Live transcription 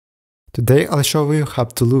Today I'll show you how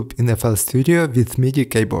to loop in FL Studio with MIDI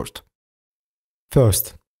keyboard.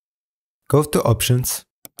 First, go to Options,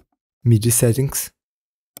 MIDI Settings,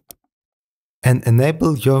 and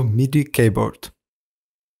enable your MIDI keyboard.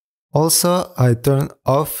 Also, I turn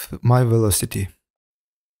off my velocity.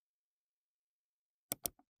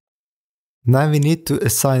 Now we need to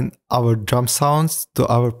assign our drum sounds to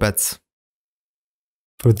our pads.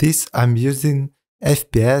 For this, I'm using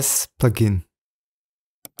FPS plugin.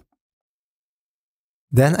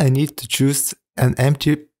 Then I need to choose an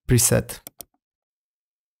empty preset.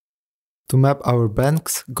 To map our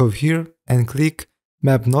banks, go here and click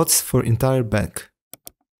Map Nodes for entire bank.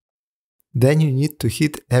 Then you need to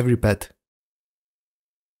hit every pad.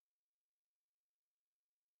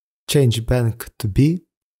 Change bank to B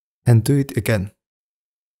and do it again.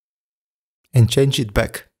 And change it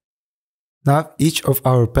back. Now each of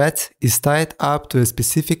our pads is tied up to a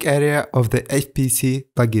specific area of the FPC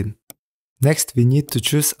plugin. Next we need to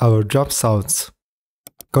choose our drum sounds.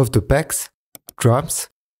 Go to Packs, Drums,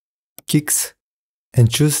 Kicks, and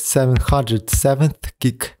choose 707th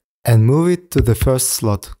kick and move it to the first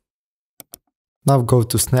slot. Now go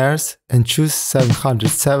to Snares and choose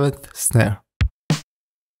 707th snare.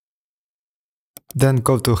 Then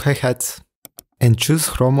go to Hi-Hats and choose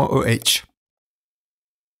Chromo OH.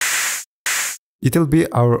 It'll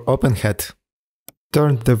be our open head.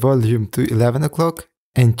 Turn the volume to 11 o'clock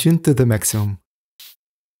and tune to the maximum.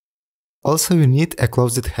 Also you need a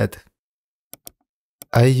closed head.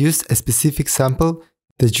 I used a specific sample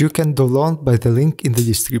that you can download by the link in the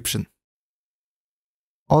description.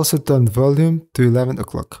 Also turn volume to 11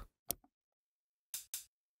 o'clock.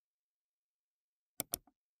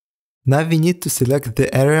 Now we need to select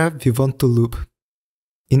the area we want to loop.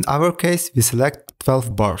 In our case, we select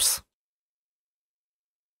 12 bars.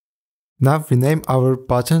 Now rename our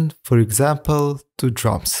pattern, for example, to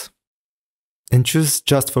drums, and choose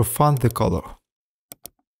just for fun the color.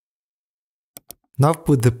 Now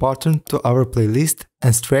put the pattern to our playlist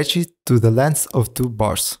and stretch it to the length of 2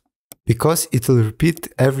 bars, because it will repeat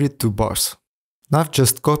every 2 bars. Now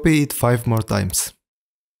just copy it 5 more times.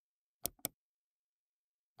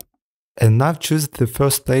 And now choose the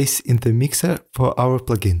first place in the mixer for our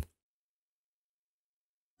plugin.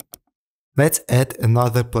 Let's add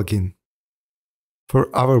another plugin.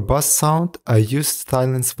 For our bass sound, I used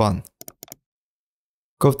Silence 1.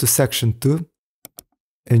 Go to section 2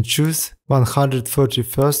 and choose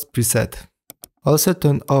 131st preset. Also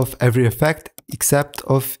turn off every effect except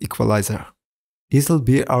of equalizer. This will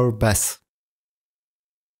be our bass.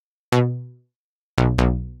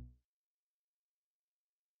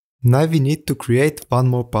 Now we need to create one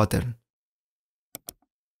more pattern.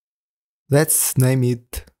 Let's name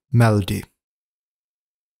it Melody.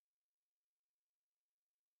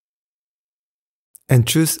 And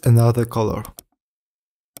choose another color.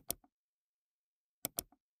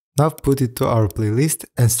 Now put it to our playlist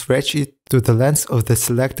and stretch it to the length of the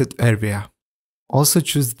selected area. Also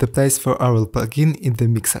choose the place for our plugin in the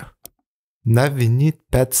mixer. Now we need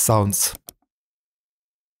pad sounds.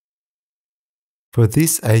 For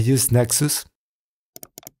this I use Nexus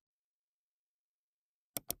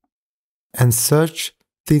and search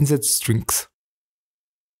Thin-Z Strings.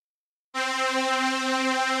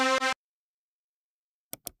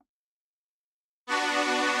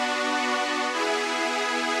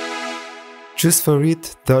 Choose for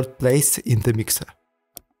it 3rd place in the mixer.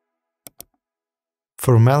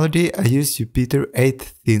 For melody I use Jupiter 8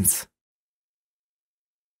 Thins.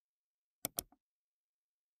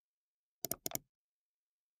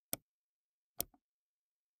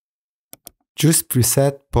 Choose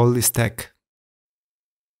preset Polystack.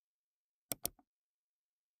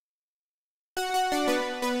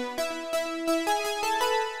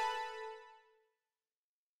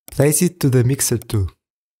 Place it to the mixer too.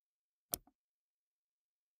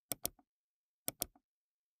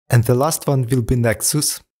 And the last one will be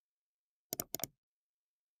Nexus.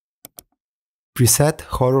 Preset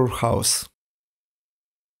Horror House.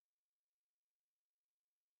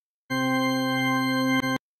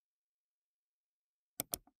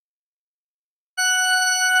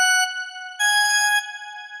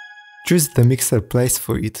 Choose the mixer place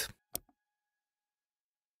for it.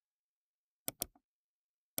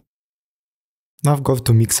 Now go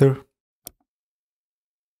to Mixer.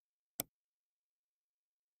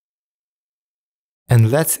 And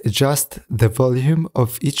let's adjust the volume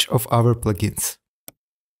of each of our plugins.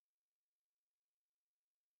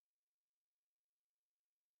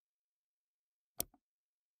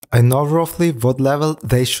 I know roughly what level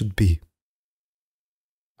they should be.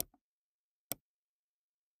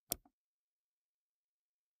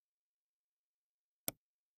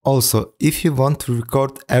 Also, if you want to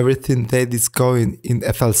record everything that is going in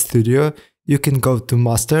FL Studio, you can go to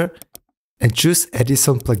Master and choose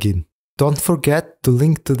Edison plugin. Don't forget to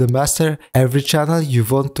link to the master every channel you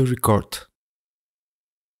want to record.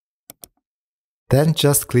 Then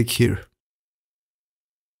just click here.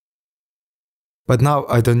 But now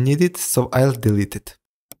I don't need it, so I'll delete it.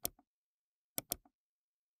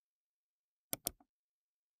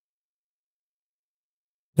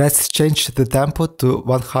 Let's change the tempo to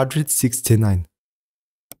 169.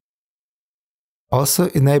 Also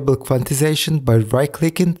enable quantization by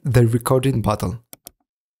right-clicking the recording button.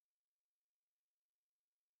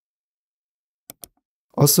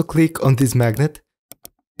 Also click on this magnet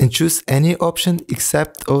and choose any option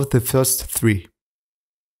except of the first three.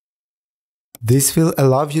 This will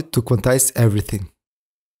allow you to quantize everything.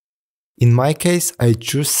 In my case, I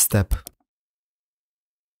choose step.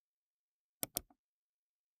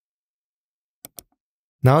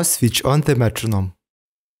 Now switch on the metronome.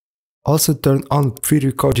 Also turn on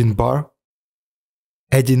pre-recording bar,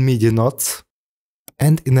 add in MIDI notes,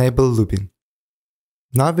 and enable looping.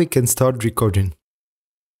 Now we can start recording.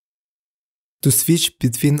 To switch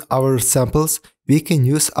between our samples, we can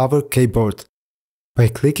use our keyboard by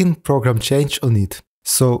clicking Program Change on it.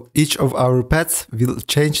 So each of our pads will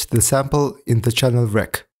change the sample in the channel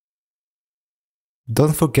rec.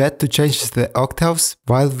 Don't forget to change the octaves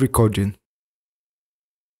while recording.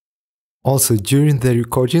 Also, during the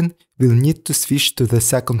recording, we'll need to switch to the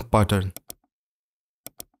second pattern.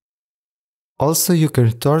 Also, you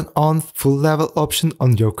can turn on full level option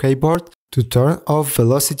on your keyboard to turn off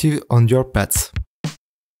velocity on your pads.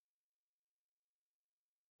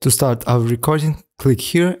 To start our recording, click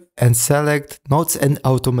here and select Notes and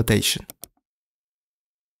Automation.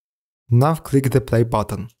 Now click the play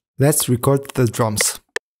button. Let's record the drums.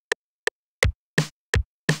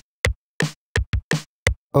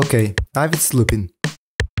 Okay, now it's looping.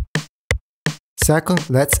 Second,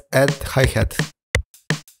 let's add hi-hat.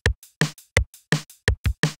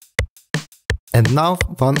 And now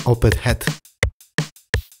one oped head.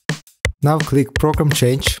 Now click Program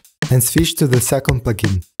Change and switch to the second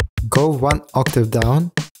plugin. Go one octave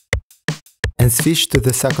down and switch to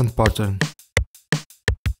the second pattern.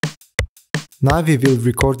 Now we will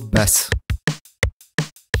record bass.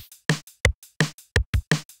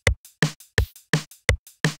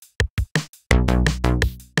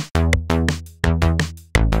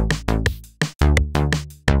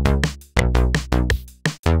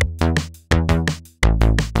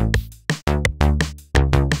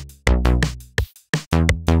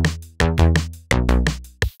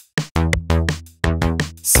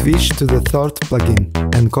 Switch to the third plugin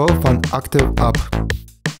and go one octave up.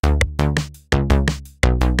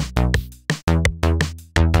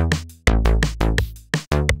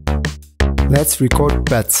 Let's record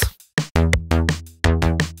pads.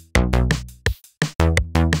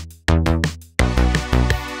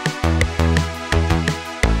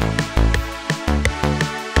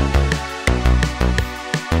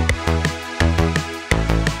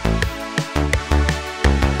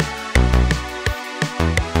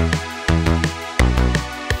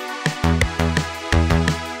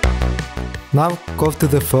 Now go to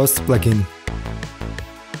the first plugin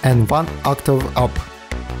and one octave up.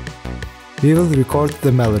 We will record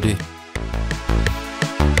the melody.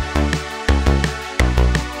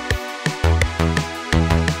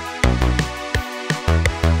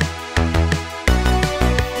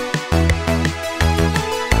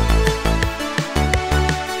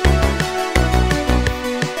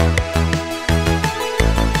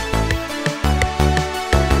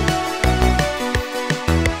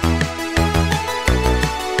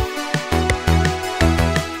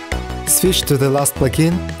 Switch to the last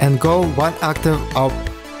plugin and go one octave up.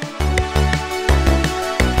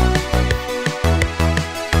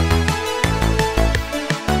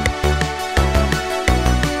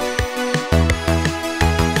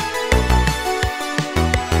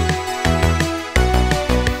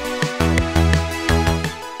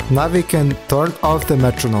 Now we can turn off the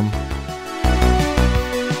metronome.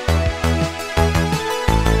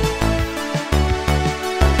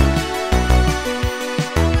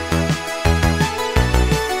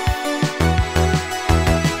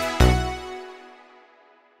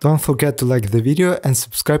 Don't forget to like the video and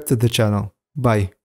subscribe to the channel. Bye.